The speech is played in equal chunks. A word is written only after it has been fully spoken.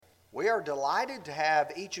We are delighted to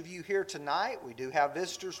have each of you here tonight. We do have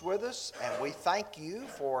visitors with us, and we thank you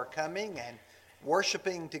for coming and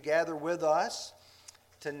worshiping together with us.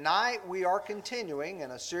 Tonight we are continuing in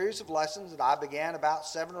a series of lessons that I began about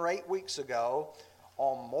 7 or 8 weeks ago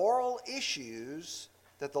on moral issues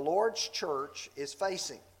that the Lord's church is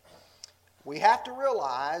facing. We have to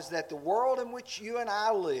realize that the world in which you and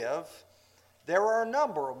I live, there are a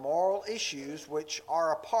number of moral issues which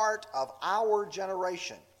are a part of our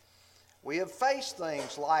generation. We have faced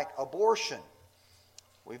things like abortion.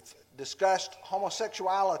 We've discussed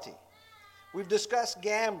homosexuality. We've discussed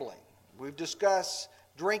gambling. We've discussed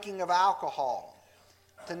drinking of alcohol.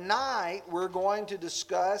 Tonight, we're going to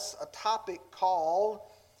discuss a topic called,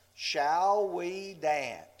 Shall We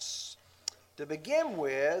Dance? To begin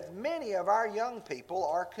with, many of our young people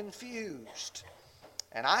are confused.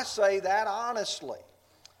 And I say that honestly.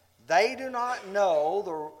 They do not know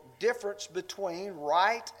the difference between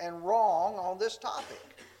right and wrong on this topic.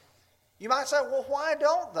 You might say, well, why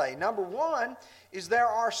don't they? Number one is there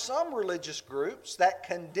are some religious groups that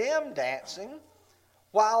condemn dancing,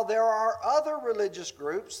 while there are other religious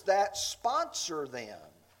groups that sponsor them.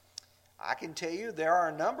 I can tell you there are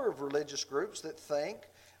a number of religious groups that think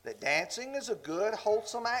that dancing is a good,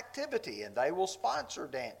 wholesome activity, and they will sponsor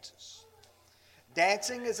dances.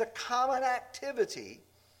 Dancing is a common activity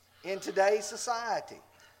in today's society.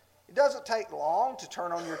 It doesn't take long to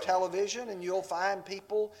turn on your television and you'll find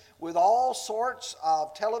people with all sorts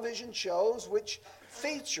of television shows which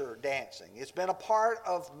feature dancing. It's been a part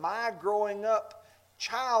of my growing up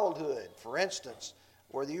childhood. For instance,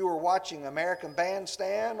 whether you were watching American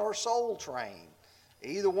Bandstand or Soul Train,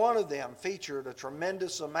 either one of them featured a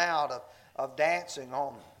tremendous amount of dancing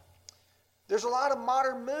on them. There's a lot of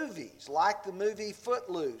modern movies, like the movie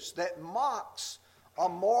Footloose, that mocks a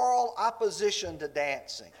moral opposition to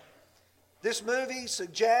dancing. This movie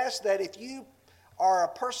suggests that if you are a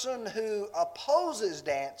person who opposes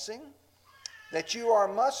dancing, that you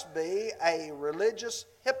must be a religious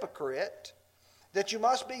hypocrite, that you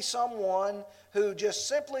must be someone who just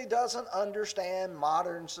simply doesn't understand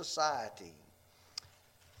modern society.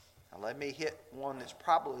 Now let me hit one that's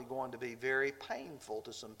probably going to be very painful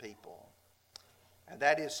to some people, and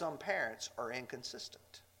that is some parents are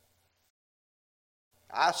inconsistent.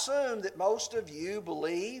 I assume that most of you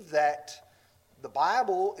believe that the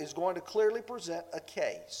Bible is going to clearly present a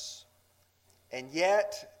case. And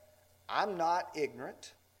yet, I'm not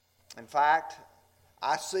ignorant. In fact,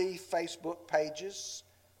 I see Facebook pages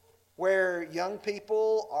where young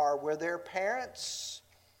people are with their parents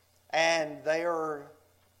and they are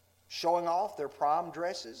showing off their prom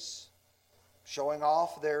dresses, showing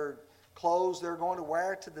off their clothes they're going to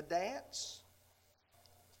wear to the dance.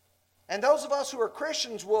 And those of us who are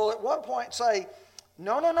Christians will at one point say,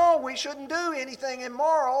 no, we shouldn't do anything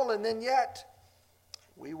immoral, and then yet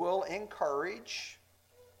we will encourage,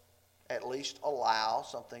 at least allow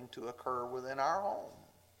something to occur within our home.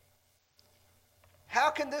 How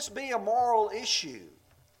can this be a moral issue?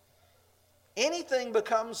 Anything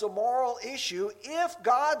becomes a moral issue if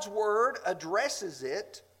God's Word addresses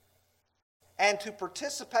it, and to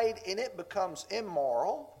participate in it becomes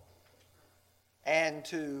immoral, and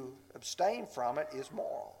to abstain from it is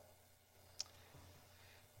moral.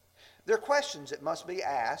 There are questions that must be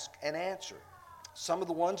asked and answered. Some of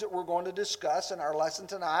the ones that we're going to discuss in our lesson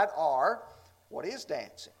tonight are, what is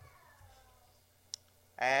dancing?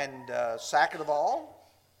 And second of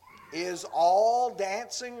all, is all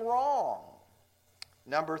dancing wrong?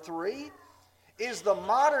 Number 3, is the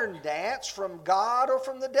modern dance from God or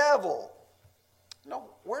from the devil? No,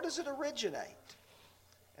 where does it originate?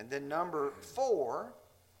 And then number 4,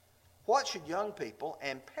 what should young people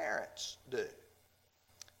and parents do?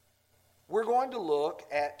 We're going to look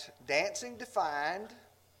at dancing defined,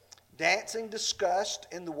 dancing discussed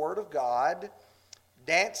in the Word of God,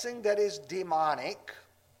 dancing that is demonic,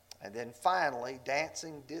 and then finally,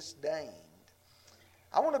 dancing disdained.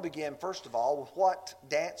 I want to begin, first of all, with what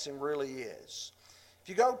dancing really is. If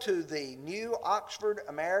you go to the New Oxford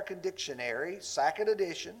American Dictionary, 2nd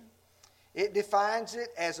edition, it defines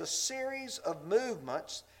it as a series of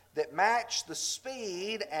movements that match the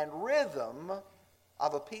speed and rhythm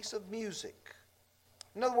of a piece of music.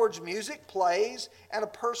 In other words, music plays and a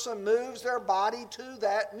person moves their body to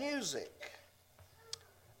that music.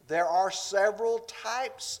 There are several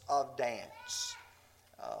types of dance.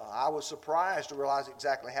 I was surprised to realize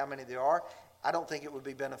exactly how many there are. I don't think it would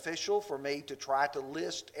be beneficial for me to try to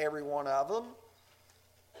list every one of them.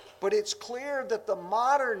 But it's clear that the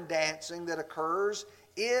modern dancing that occurs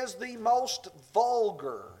is the most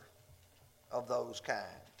vulgar of those kinds.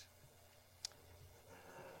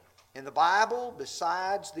 In the Bible,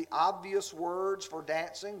 besides the obvious words for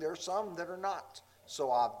dancing, there are some that are not so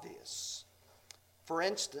obvious. For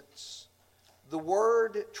instance, the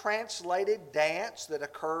word translated dance that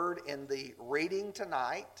occurred in the reading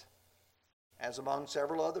tonight, as among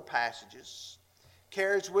several other passages,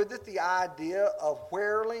 carries with it the idea of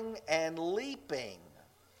whirling and leaping.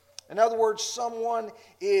 In other words, someone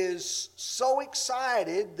is so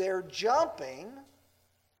excited they're jumping,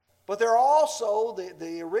 but they're also,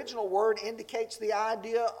 the original word indicates the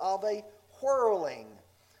idea of a whirling.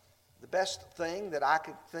 The best thing that I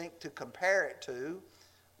could think to compare it to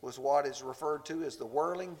was what is referred to as the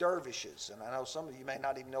whirling dervishes. And I know some of you may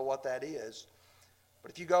not even know what that is.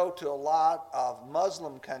 But if you go to a lot of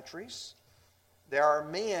Muslim countries, there are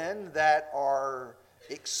men that are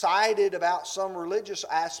excited about some religious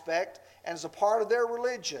aspect, and as a part of their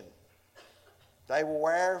religion, they will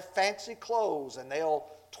wear fancy clothes and they'll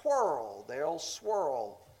twirl, they'll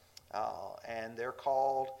swirl, and they're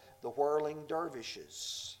called the whirling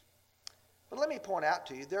dervishes. But let me point out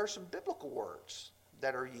to you, there are some biblical words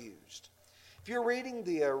that are used. If you're reading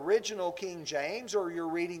the original King James or you're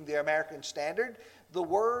reading the American Standard, the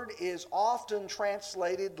word is often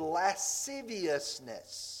translated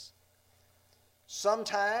lasciviousness.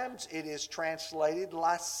 Sometimes it is translated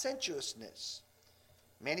licentiousness.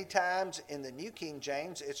 Many times in the New King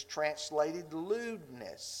James, it's translated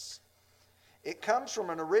lewdness. It comes from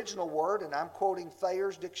an original word, and I'm quoting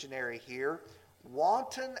Thayer's dictionary here,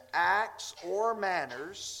 wanton acts or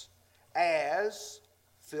manners as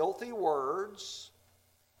filthy words,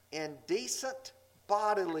 indecent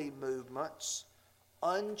bodily movements,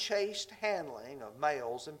 unchaste handling of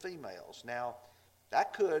males and females. Now,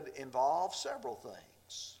 that could involve several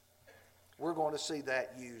things. We're going to see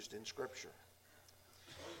that used in Scripture.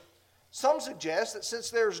 Some suggest that since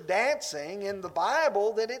there's dancing in the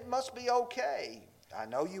Bible, that it must be okay. I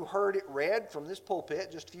know you heard it read from this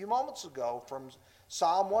pulpit just a few moments ago from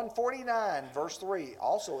Psalm 149, verse 3.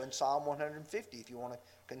 Also in Psalm 150, if you want to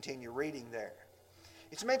continue reading there.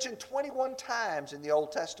 It's mentioned 21 times in the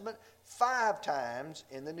Old Testament, 5 times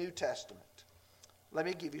in the New Testament. Let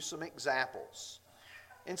me give you some examples.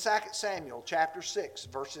 In 2 Samuel chapter 6,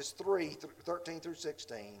 verses 13 through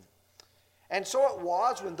 16. And so it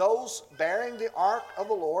was when those bearing the ark of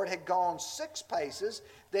the Lord had gone 6 paces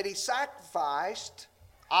that he sacrificed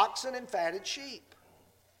oxen and fatted sheep.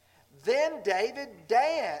 Then David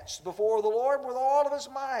danced before the Lord with all of his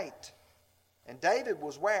might. And David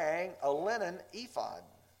was wearing a linen ephod.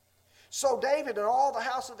 So David and all the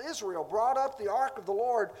house of Israel brought up the ark of the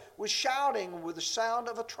Lord with shouting with the sound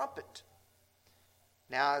of a trumpet.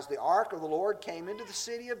 Now as the ark of the Lord came into the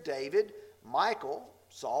city of David, Michal,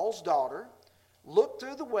 Saul's daughter, looked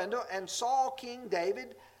through the window and saw King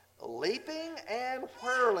David leaping and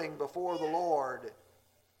whirling before the Lord.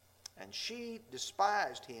 And she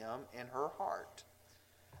despised him in her heart.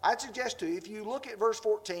 I'd suggest to you, if you look at verse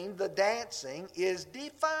 14, the dancing is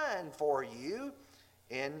defined for you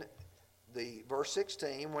in the verse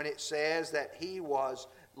 16 when it says that he was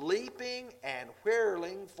leaping and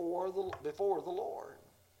whirling before the Lord.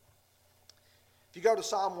 If you go to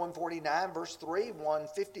Psalm 149, verse 3,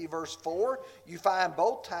 150, verse 4, you find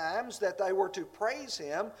both times that they were to praise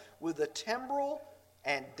him with the timbrel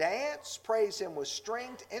and dance, praise him with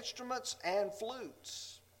stringed instruments and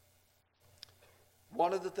flutes.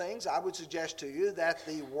 One of the things I would suggest to you that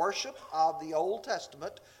the worship of the Old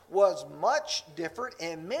Testament was much different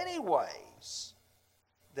in many ways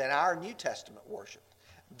than our New Testament worship.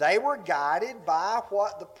 They were guided by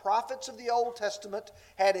what the prophets of the Old Testament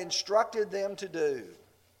had instructed them to do.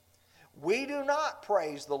 We do not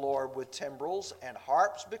praise the Lord with timbrels and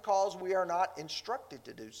harps because we are not instructed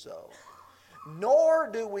to do so. Nor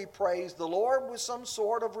do we praise the Lord with some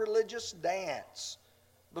sort of religious dance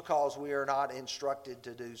because we are not instructed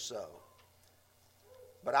to do so.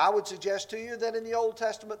 But I would suggest to you that in the Old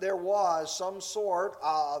Testament there was some sort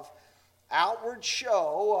of outward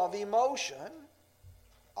show of emotion,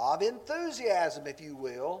 of enthusiasm, if you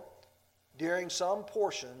will, during some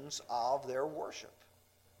portions of their worship.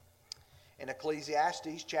 In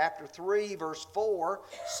Ecclesiastes chapter 3, verse 4,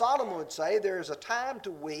 Solomon would say there is a time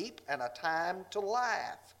to weep and a time to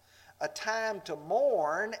laugh, a time to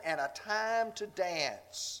mourn and a time to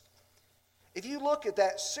dance. If you look at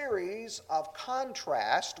that series of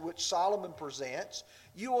contrast which Solomon presents,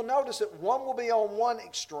 you will notice that one will be on one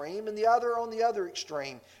extreme and the other on the other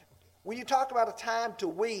extreme. When you talk about a time to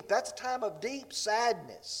weep, that's a time of deep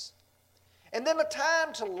sadness. And then a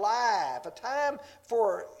time to laugh, a time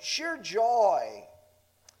for sheer joy.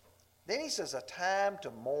 Then he says a time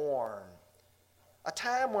to mourn. A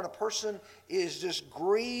time when a person is just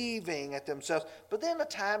grieving at themselves, but then a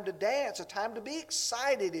time to dance, a time to be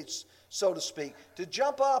excited, so to speak, to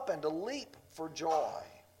jump up and to leap for joy.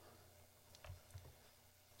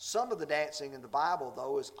 Some of the dancing in the Bible,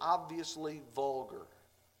 though, is obviously vulgar.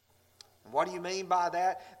 And what do you mean by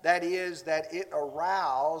that? That is that it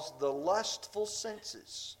aroused the lustful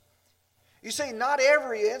senses. You see, not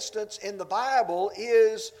every instance in the Bible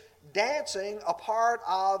is dancing a part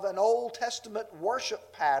of an Old Testament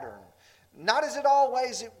worship pattern. Not is it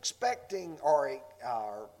always expecting or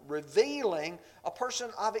revealing a person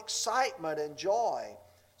of excitement and joy.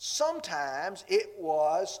 Sometimes it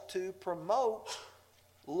was to promote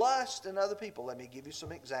lust in other people. Let me give you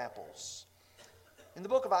some examples. In the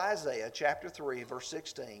book of Isaiah, chapter 3, verse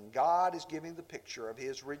 16, God is giving the picture of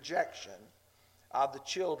His rejection of the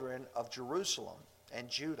children of Jerusalem and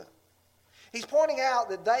Judah. He's pointing out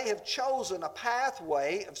that they have chosen a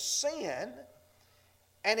pathway of sin,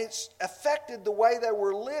 and it's affected the way they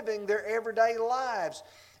were living their everyday lives.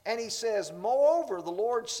 And he says, moreover, the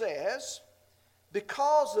Lord says,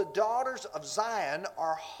 because the daughters of Zion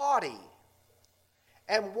are haughty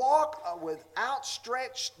and walk with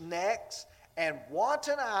outstretched necks and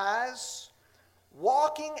wanton eyes,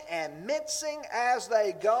 walking and mincing as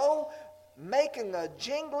they go, making a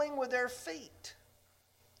jingling with their feet.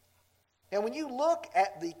 And when you look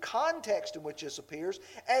at the context in which this appears,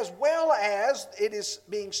 as well as it is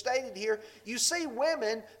being stated here, you see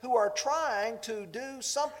women who are trying to do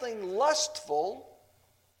something lustful,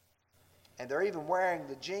 and they're even wearing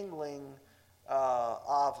the jingling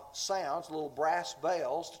of sounds, little brass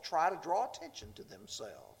bells, to try to draw attention to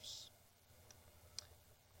themselves.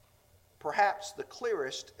 Perhaps the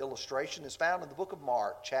clearest illustration is found in the book of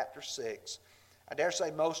Mark, chapter 6. I dare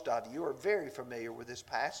say most of you are very familiar with this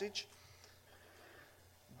passage.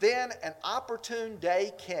 Then an opportune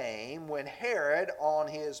day came when Herod, on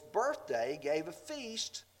his birthday, gave a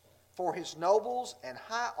feast for his nobles and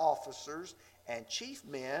high officers and chief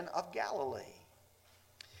men of Galilee.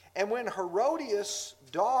 And when Herodias'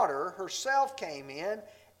 daughter herself came in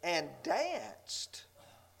and danced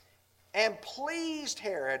and pleased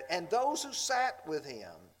Herod and those who sat with him,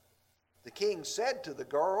 the king said to the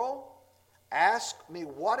girl, ask me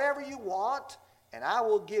whatever you want, and I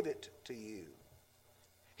will give it to you.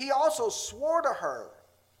 He also swore to her,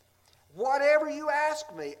 whatever you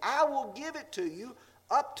ask me, I will give it to you,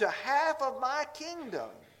 up to half of my kingdom.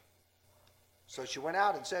 So she went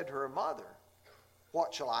out and said to her mother,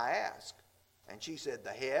 what shall I ask? And she said, the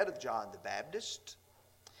head of John the Baptist.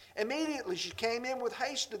 Immediately she came in with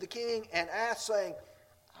haste to the king and asked, saying,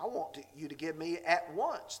 I want you to give me at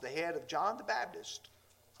once the head of John the Baptist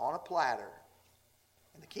on a platter.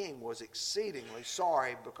 And the king was exceedingly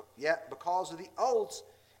sorry, yet because of the oaths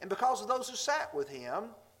and because of those who sat with him,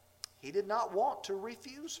 he did not want to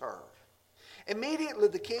refuse her. Immediately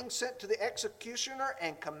the king sent to the executioner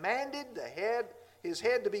and commanded his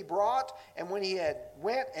head to be brought. And when he had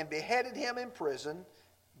went and beheaded him in prison,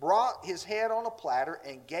 brought his head on a platter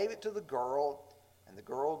and gave it to the girl, and the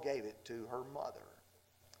girl gave it to her mother.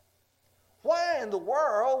 Why in the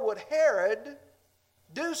world would Herod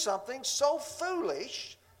do something so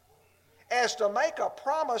foolish as to make a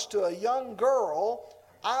promise to a young girl,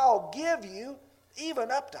 I'll give you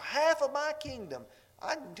even up to half of my kingdom?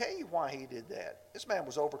 I can tell you why he did that. This man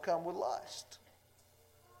was overcome with lust.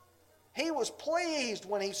 He was pleased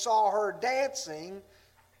when he saw her dancing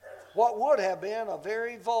what would have been a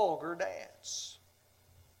very vulgar dance.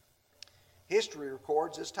 History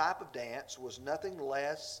records this type of dance was nothing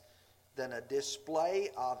less than a display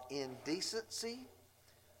of indecency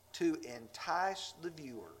to entice the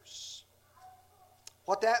viewers.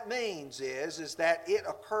 What that means is that it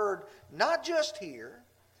occurred not just here,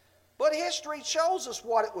 but history shows us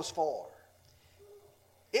what it was for.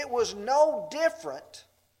 It was no different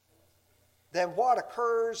than what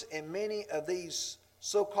occurs in many of these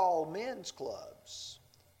so-called men's clubs,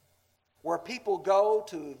 where people go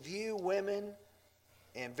to view women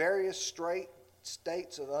in various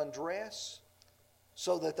states of undress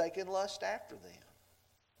so that they can lust after them.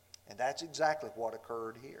 And that's exactly what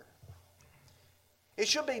occurred here. It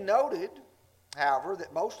should be noted, however,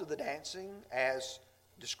 that most of the dancing, as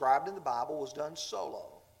described in the Bible, was done solo.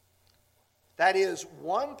 That is,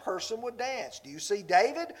 one person would dance. Do you see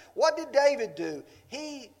David? What did David do?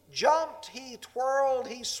 He jumped, he twirled,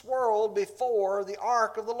 he swirled before the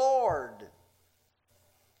ark of the Lord.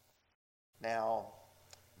 Now,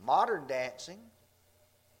 modern dancing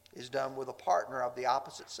is done with a partner of the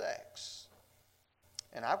opposite sex.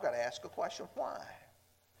 And I've got to ask a question, why?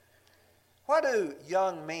 Why do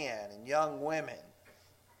young men and young women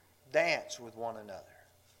dance with one another?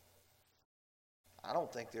 I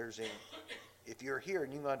don't think there's any, if you're here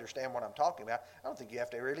and you understand what I'm talking about, I don't think you have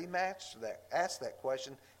to really ask that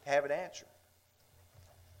question to have it answered.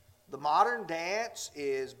 The modern dance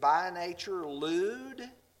is by nature lewd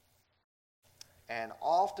and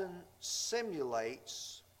often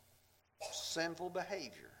simulates sinful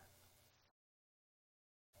behavior.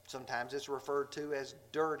 Sometimes it's referred to as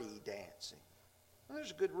dirty dancing. And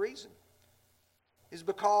there's a good reason. It's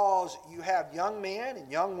because you have young men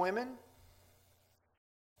and young women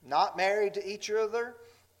not married to each other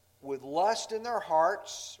with lust in their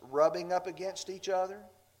hearts, rubbing up against each other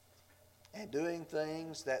and doing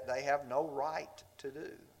things that they have no right to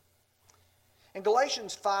do. In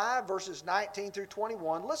Galatians 5, verses 19 through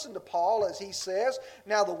 21, listen to Paul as he says,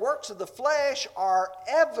 "Now the works of the flesh are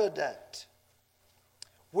evident,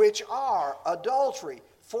 which are adultery,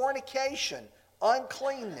 fornication,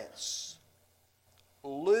 uncleanness,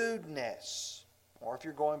 lewdness," or if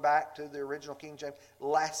you're going back to the original King James,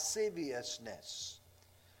 lasciviousness,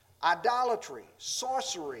 idolatry,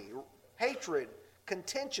 sorcery, hatred,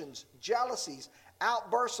 contentions, jealousies,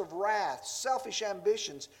 outbursts of wrath, selfish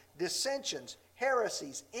ambitions, dissensions,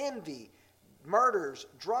 heresies, envy, murders,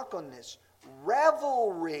 drunkenness,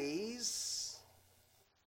 revelries,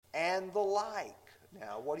 and the like.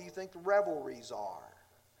 Now, what do you think the revelries are?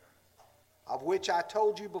 Of which I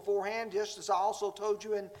told you beforehand, just as I also told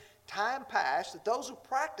you in time past, that those who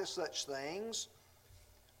practice such things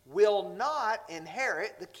will not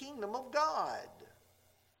inherit the kingdom of God.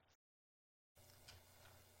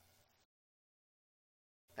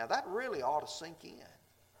 Now that really ought to sink in.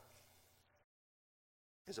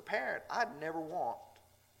 As a parent, I'd never want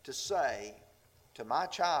to say to my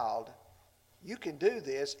child, you can do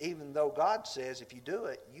this even though God says if you do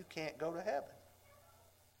it, you can't go to heaven.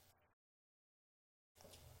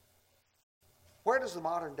 Where does the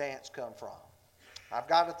modern dance come from? I've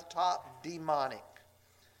got at the top, demonic.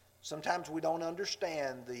 Sometimes we don't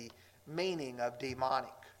understand the meaning of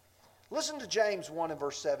demonic. Listen to James 1 and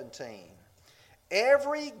verse 17.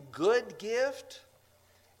 "Every good gift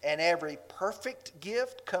and every perfect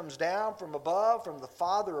gift comes down from above, from the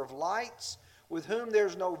Father of lights, with whom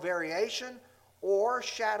there's no variation or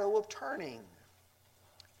shadow of turning."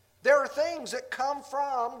 There are things that come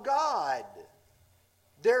from God.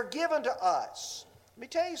 They're given to us. Let me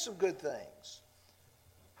tell you some good things.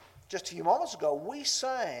 Just a few moments ago, we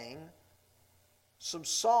sang some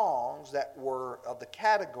songs that were of the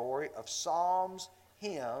category of psalms,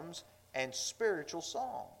 hymns, and spiritual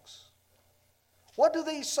songs. What do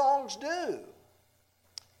these songs do?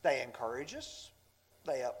 They encourage us.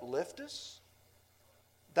 They uplift us.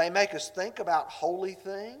 They make us think about holy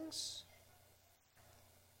things.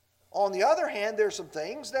 On the other hand, there's some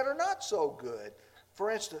things that are not so good. For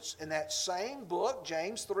instance, in that same book,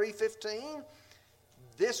 James 3:15,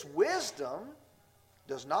 "This wisdom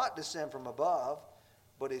does not descend from above,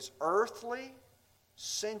 but is earthly,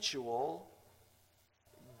 sensual,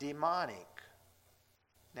 demonic."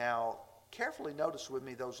 Now, carefully notice with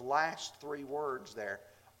me those last three words there.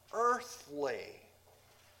 Earthly.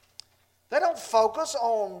 They don't focus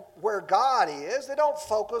on where God is. They don't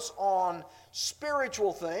focus on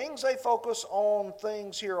spiritual things. They focus on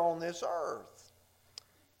things here on this earth.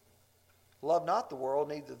 "Love not the world,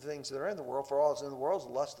 neither the things that are in the world. For all that's in the world is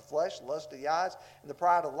the lust of the flesh, the lust of the eyes, and the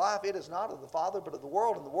pride of life. It is not of the Father, but of the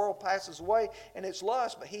world. And the world passes away in its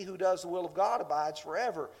lust. But he who does the will of God abides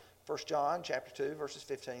forever." 1 John chapter 2, verses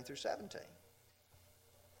 15 through 17.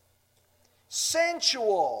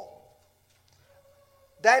 Sensual.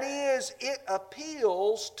 That is, it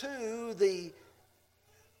appeals to the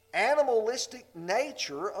animalistic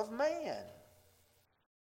nature of man.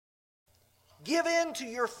 Give in to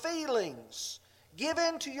your feelings. Give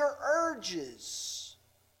in to your urges.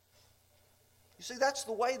 You see, that's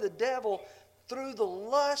the way the devil, through the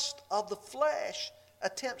lust of the flesh,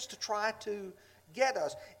 attempts to try to get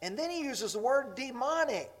us. And then he uses the word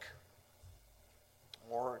demonic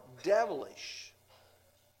or devilish.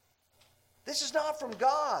 This is not from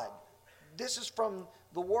God. This is from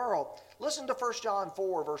the world. Listen to 1 John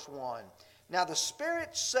 4, verse 1. "Now the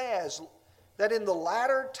Spirit says that in the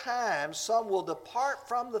latter times some will depart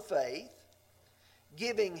from the faith,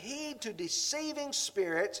 giving heed to deceiving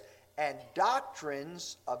spirits and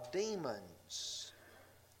doctrines of demons."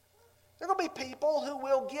 There are going to be people who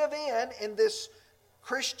will give in this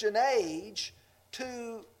Christian age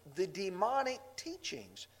to the demonic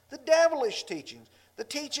teachings, the devilish teachings, the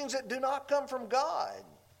teachings that do not come from God.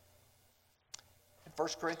 In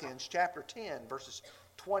 1 Corinthians chapter 10, verses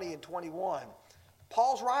 20 and 21,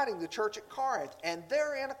 Paul's writing to the church at Corinth, and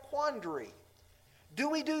they're in a quandary. Do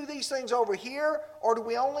we do these things over here, or do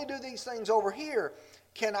we only do these things over here?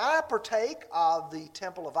 Can I partake of the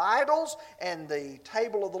temple of idols and the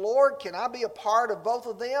table of the Lord? Can I be a part of both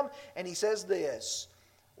of them? And he says this,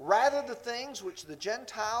 rather the things which the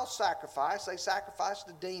Gentiles sacrifice, they sacrifice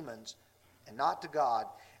to demons and not to God.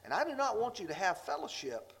 And I do not want you to have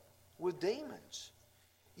fellowship with demons.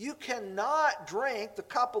 You cannot drink the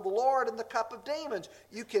cup of the Lord and the cup of demons.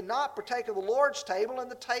 You cannot partake of the Lord's table and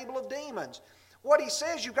the table of demons. What he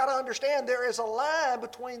says, you've got to understand there is a line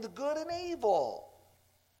between the good and evil.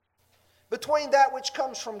 Between that which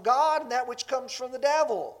comes from God and that which comes from the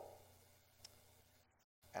devil.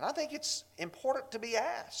 And I think it's important to be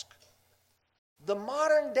asked. The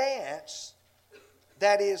modern dance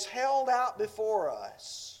that is held out before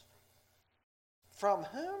us, from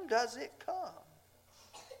whom does it come?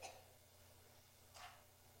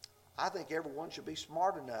 I think everyone should be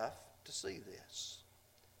smart enough to see this.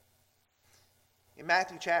 In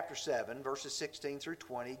Matthew chapter 7, verses 16 through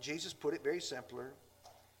 20, Jesus put it very simpler.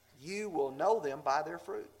 You will know them by their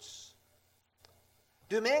fruits.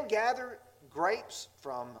 Do men gather grapes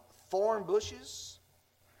from thorn bushes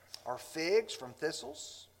or figs from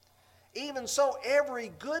thistles? Even so,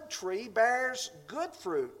 every good tree bears good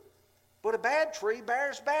fruit, but a bad tree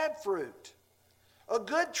bears bad fruit. A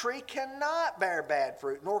good tree cannot bear bad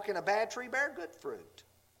fruit, nor can a bad tree bear good fruit.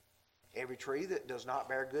 Every tree that does not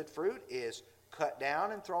bear good fruit is cut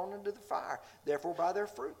down and thrown into the fire. Therefore, by their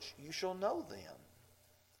fruits you shall know them.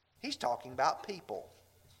 He's talking about people.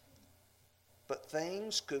 But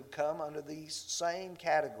things could come under these same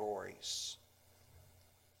categories.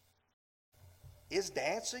 Is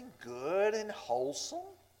dancing good and wholesome?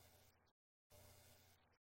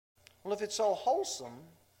 Well, if it's so wholesome,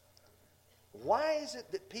 why is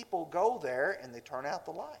it that people go there and they turn out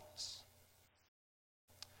the lights?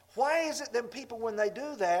 Why is it that people, when they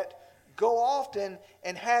do that, go off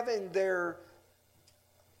and having their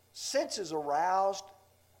senses aroused,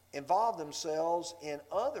 involve themselves in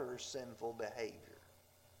other sinful behavior?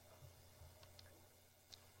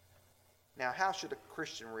 Now, how should a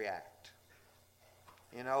Christian react?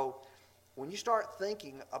 You know, when you start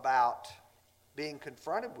thinking about being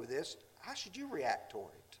confronted with this, how should you react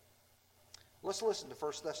toward it? Let's listen to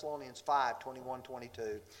 1 Thessalonians 5, 21,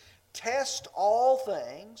 22. Test all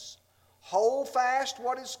things, hold fast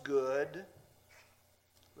what is good.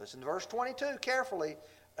 Listen to verse 22 carefully.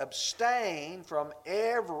 Abstain from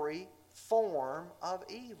every form of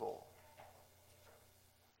evil.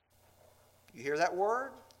 You hear that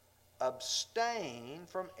word? Abstain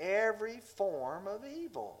from every form of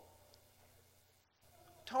evil.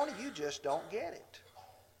 Tony, you just don't get it.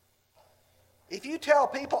 If you tell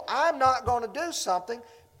people, I'm not going to do something,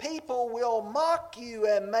 people will mock you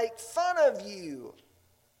and make fun of you.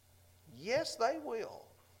 Yes, they will.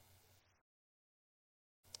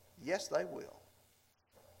 Yes, they will.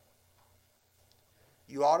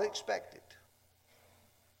 You ought to expect it.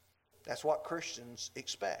 That's what Christians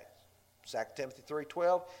expect. 2 Timothy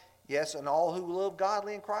 3:12, yes, and all who live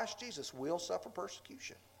godly in Christ Jesus will suffer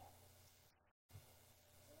persecution.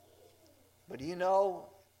 But do you know,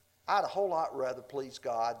 I'd a whole lot rather please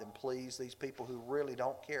God than please these people who really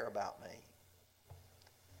don't care about me.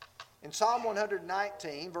 In Psalm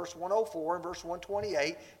 119, verse 104 and verse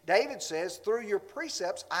 128, David says, through your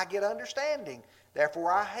precepts I get understanding.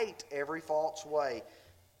 Therefore I hate every false way.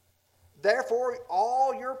 Therefore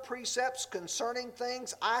all your precepts concerning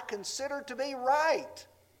things I consider to be right.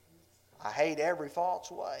 I hate every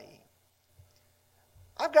false way.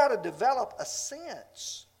 I've got to develop a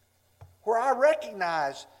sense where I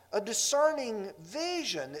recognize a discerning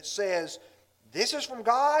vision that says, this is from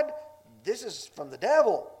God, this is from the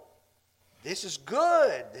devil. This is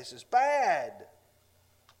good, this is bad.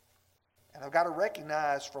 And I've got to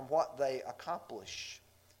recognize from what they accomplish.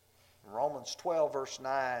 In Romans 12, verse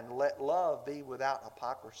 9, let love be without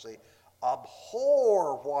hypocrisy.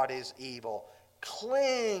 Abhor what is evil.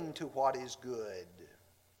 Cling to what is good.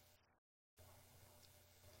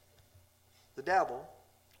 The devil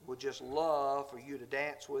would just love for you to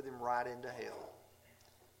dance with him right into hell.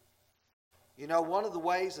 You know, one of the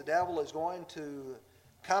ways the devil is going to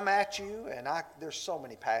come at you, and there's so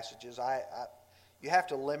many passages. You have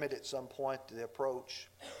to limit at some point the approach.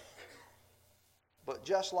 But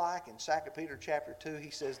just like in 2 Peter chapter 2, he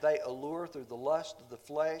says, they allure through the lust of the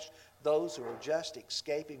flesh those who are just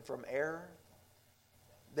escaping from error.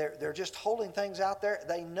 They're just holding things out there.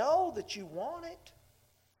 They know that you want it.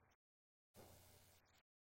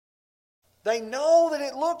 They know that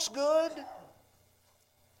it looks good.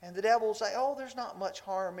 And the devil will say, oh, there's not much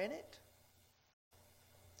harm in it.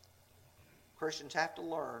 Christians have to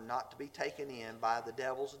learn not to be taken in by the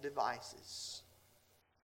devil's devices.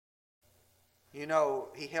 You know,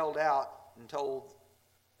 he held out and told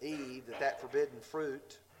Eve that that forbidden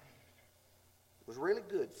fruit was really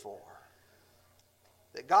good for her.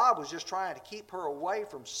 That God was just trying to keep her away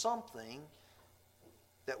from something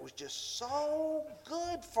that was just so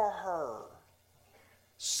good for her,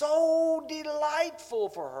 so delightful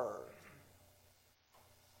for her.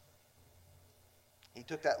 He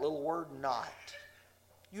took that little word not.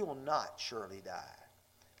 You will not surely die.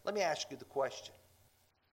 Let me ask you the question.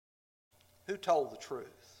 Who told the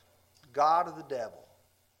truth? God or the devil?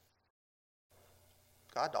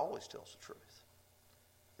 God always tells the truth.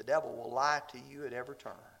 The devil will lie to you at every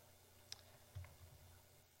turn.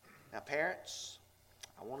 Now, parents,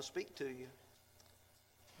 I want to speak to you.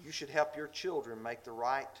 You should help your children make the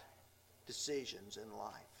right decisions in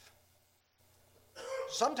life.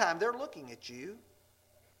 Sometimes they're looking at you,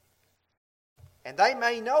 and they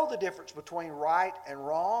may know the difference between right and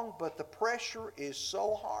wrong, but the pressure is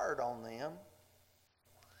so hard on them.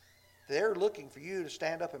 They're looking for you to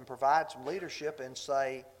stand up and provide some leadership and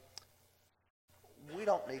say, we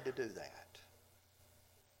don't need to do that.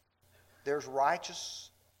 There's righteous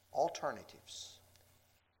alternatives.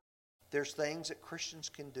 There's things that Christians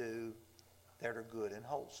can do that are good and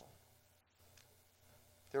wholesome.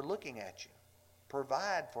 They're looking at you.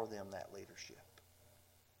 Provide for them that leadership.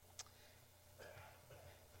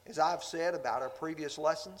 As I've said about our previous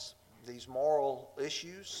lessons, these moral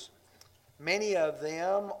issues, many of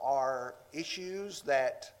them are issues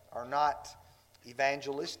that are not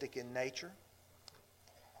evangelistic in nature.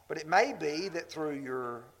 But it may be that through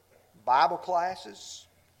your Bible classes,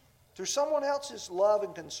 through someone else's love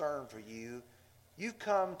and concern for you, you've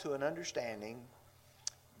come to an understanding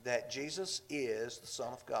that Jesus is the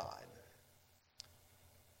Son of God.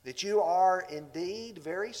 That you are indeed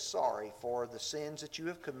very sorry for the sins that you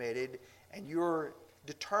have committed, and you're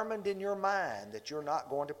determined in your mind that you're not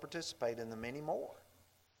going to participate in them anymore.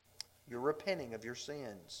 You're repenting of your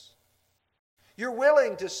sins. You're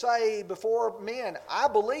willing to say before men, I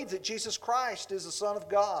believe that Jesus Christ is the Son of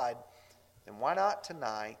God. Then why not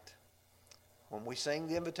tonight, when we sing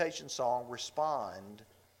the invitation song, respond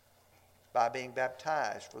by being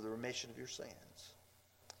baptized for the remission of your sins?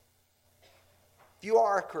 If you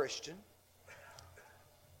are a Christian,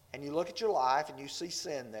 and you look at your life and you see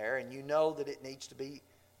sin there, and you know that it needs to be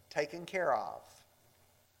taken care of,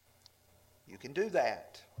 you can do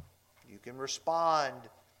that. You can respond,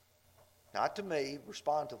 not to me,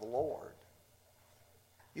 respond to the Lord.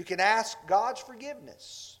 You can ask God's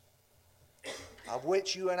forgiveness, of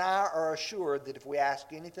which you and I are assured that if we ask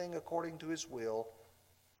anything according to His will,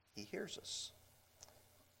 He hears us.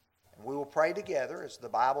 And we will pray together, as the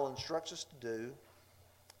Bible instructs us to do,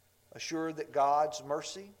 assured that God's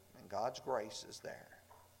mercy and God's grace is there.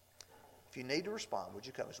 If you need to respond, would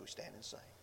you come as we stand and sing?